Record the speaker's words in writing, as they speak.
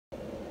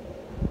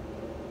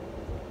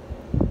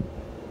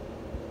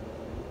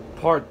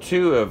part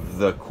 2 of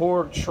the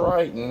Korg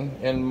Triton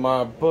in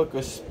my book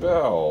of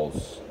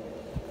spells.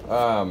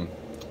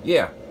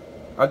 Yeah,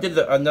 I did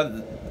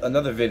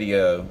another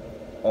video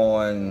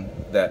on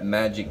that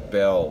Magic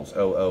Bells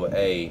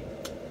 008,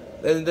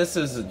 and this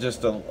is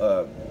just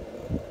a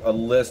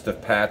list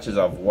of patches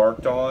I've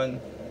worked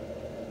on.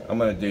 I'm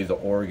going to do the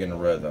organ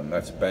rhythm.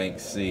 That's Bank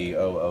C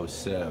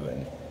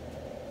 007.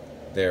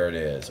 There it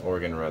is,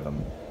 organ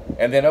rhythm.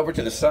 And then over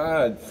to the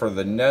side for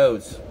the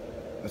notes,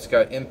 it's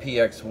got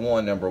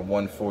MPX-1 number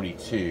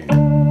 142.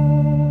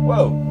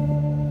 Whoa!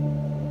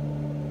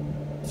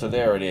 So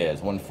there it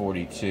is,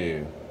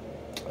 142.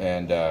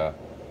 And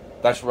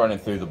that's running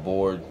through the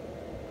board.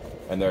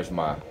 And there's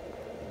my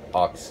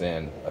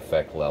aux-in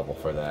effect level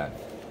for that.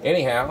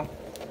 Anyhow,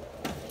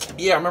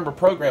 yeah, I remember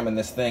programming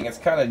this thing. It's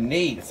kind of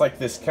neat. It's like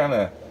this kind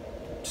of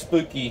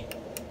spooky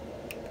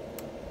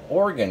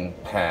organ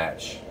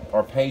patch,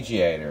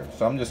 arpeggiator.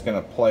 So I'm just going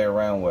to play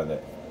around with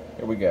it.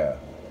 Here we go.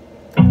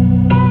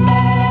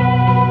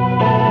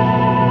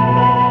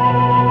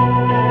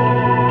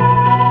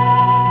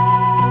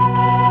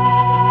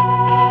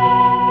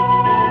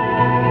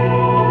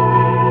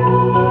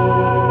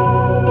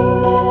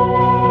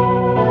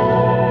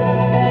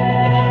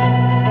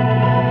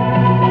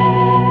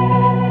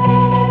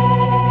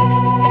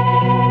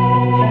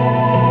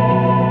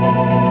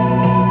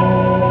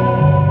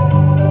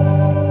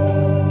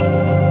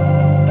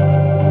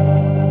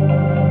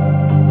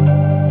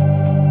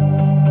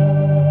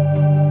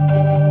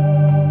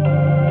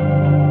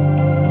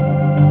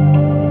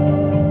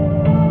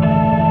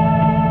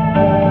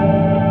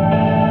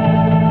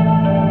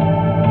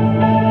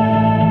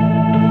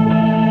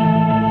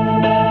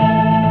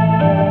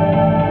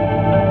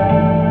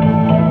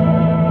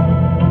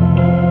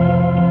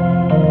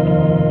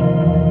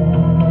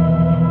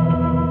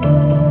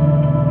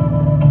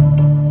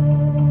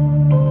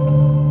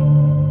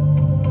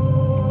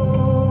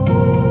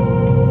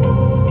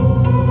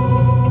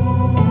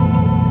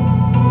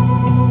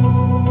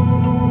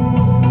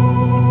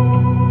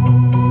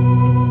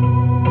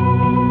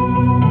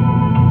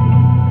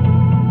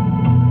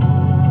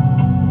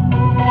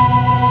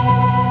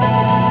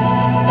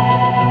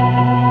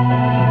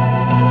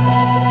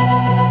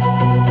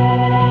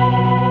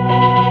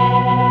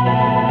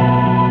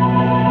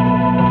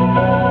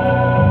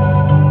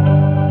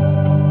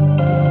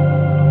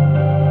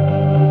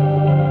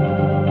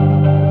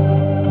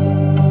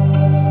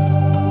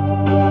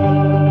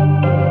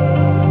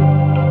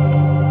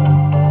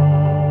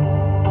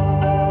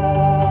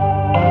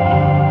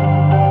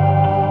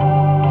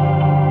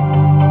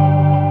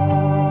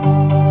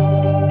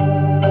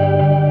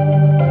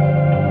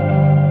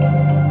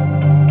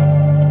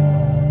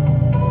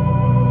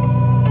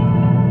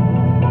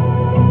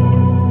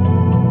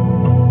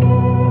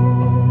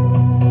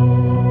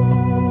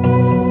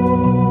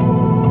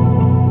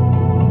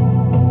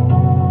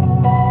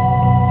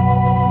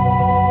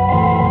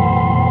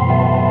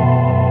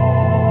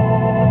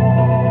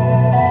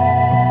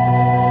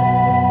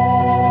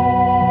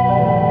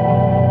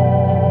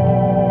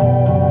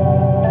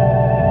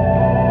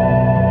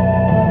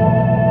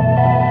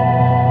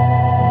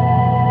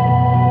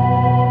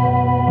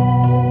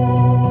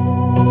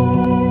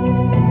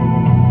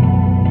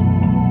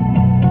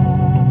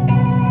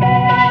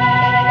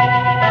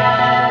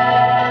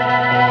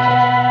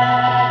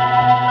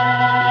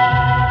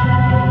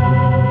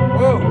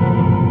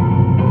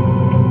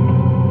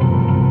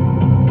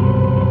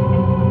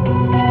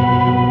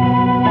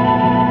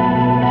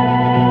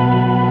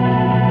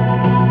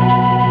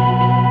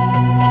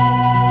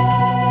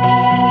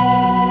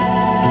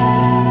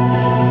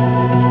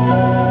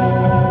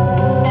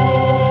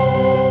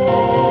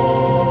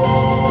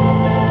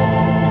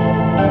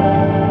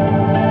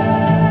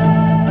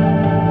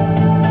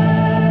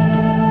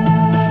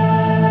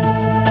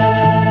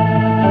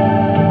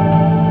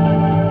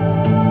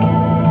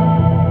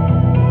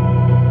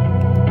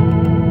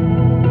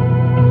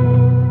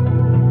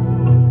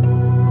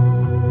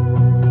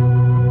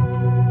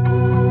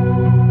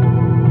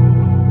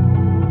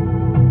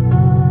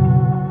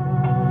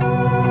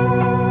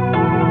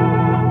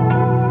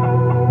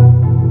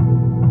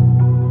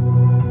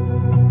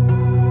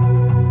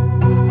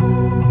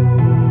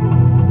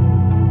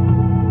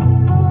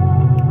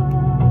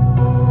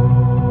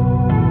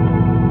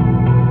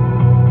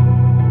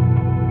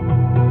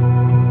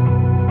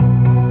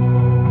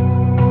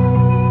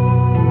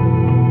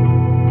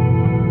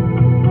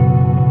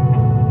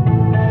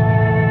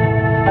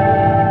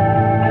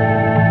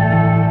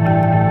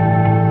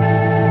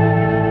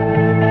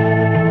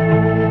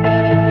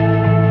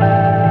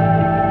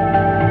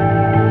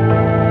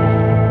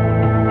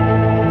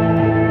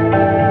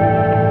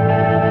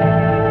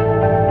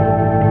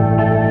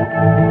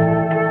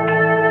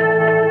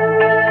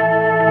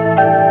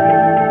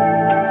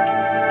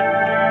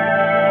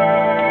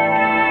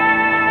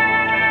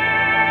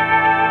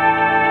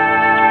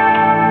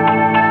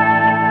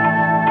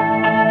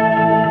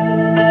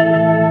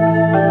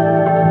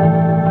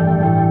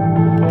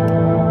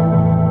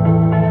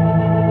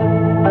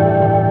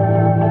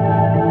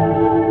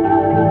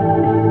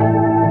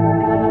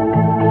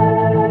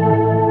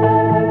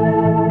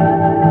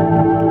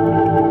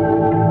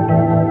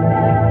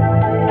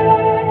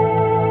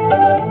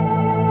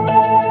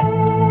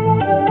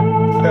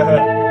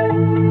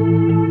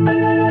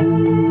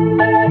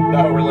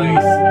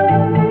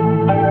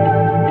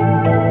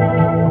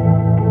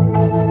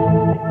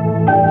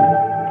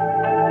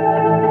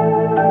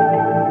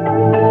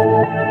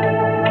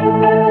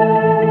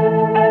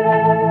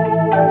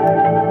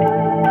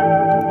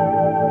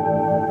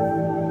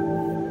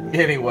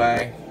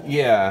 Anyway,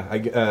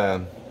 yeah,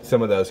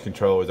 some of those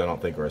controllers I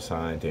don't think are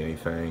assigned to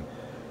anything.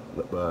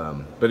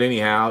 But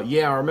anyhow,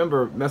 yeah, I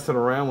remember messing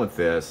around with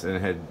this and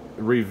had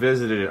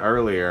revisited it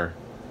earlier,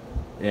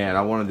 and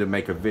I wanted to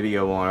make a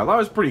video on it. I thought it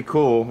was pretty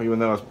cool, even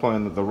though I was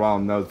playing the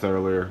wrong notes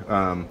earlier.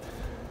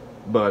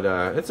 But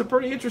it's a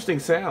pretty interesting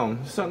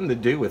sound. Something to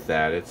do with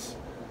that. It's,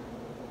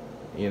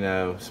 you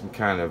know, some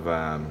kind of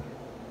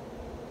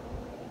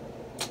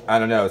I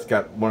don't know. It's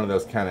got one of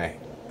those kind of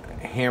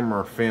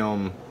hammer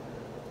film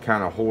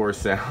kind of horror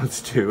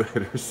sounds to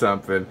it or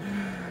something.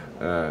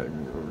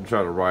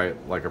 Try to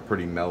write like a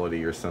pretty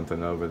melody or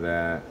something over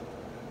that,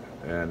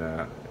 and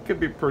it could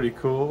be pretty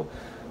cool.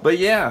 But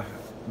yeah,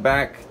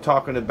 back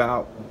talking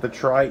about the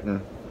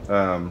Triton.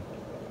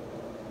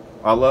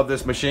 I love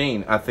this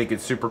machine. I think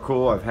it's super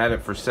cool. I've had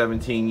it for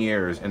 17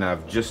 years, and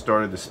I've just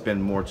started to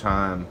spend more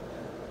time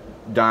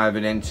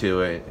diving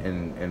into it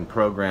and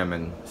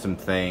programming some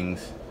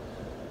things.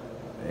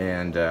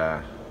 And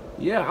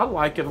yeah, I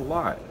like it a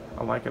lot.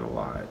 I like it a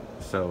lot.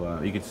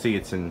 So you can see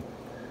it's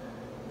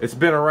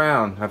been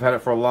around. I've had it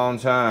for a long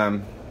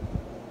time.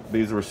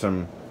 These were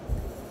some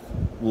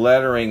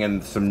lettering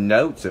and some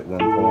notes at one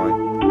point.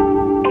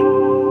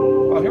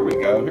 Oh, here we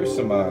go. Here's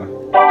some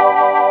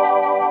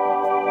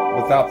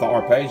without the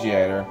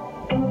arpeggiator.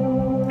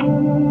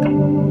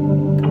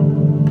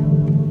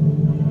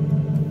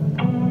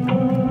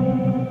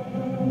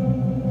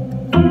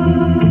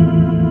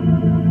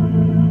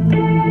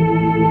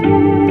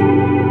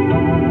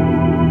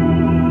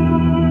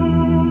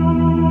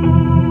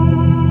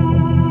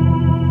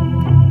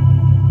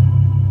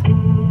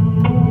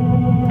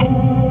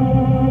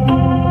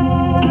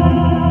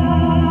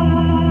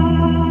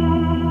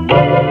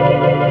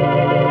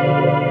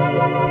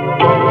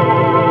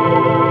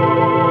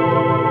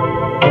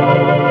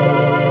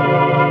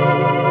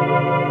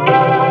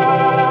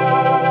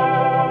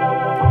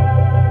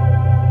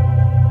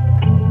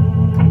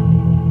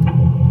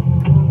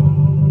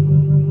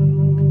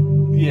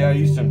 Yeah, I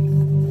used to,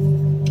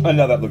 I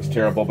know that looks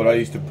terrible, but I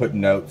used to put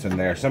notes in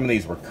there. Some of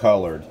these were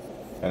colored,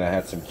 and I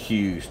had some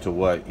cues to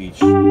what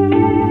each one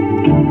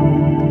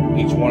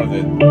of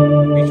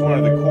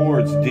the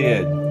chords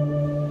did,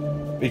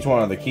 each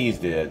one of the keys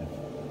did.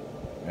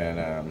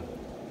 And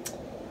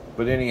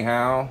but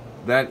anyhow,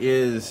 that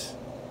is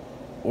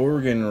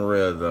Organ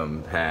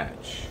Rhythm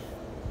Patch.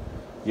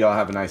 Y'all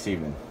have a nice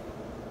evening.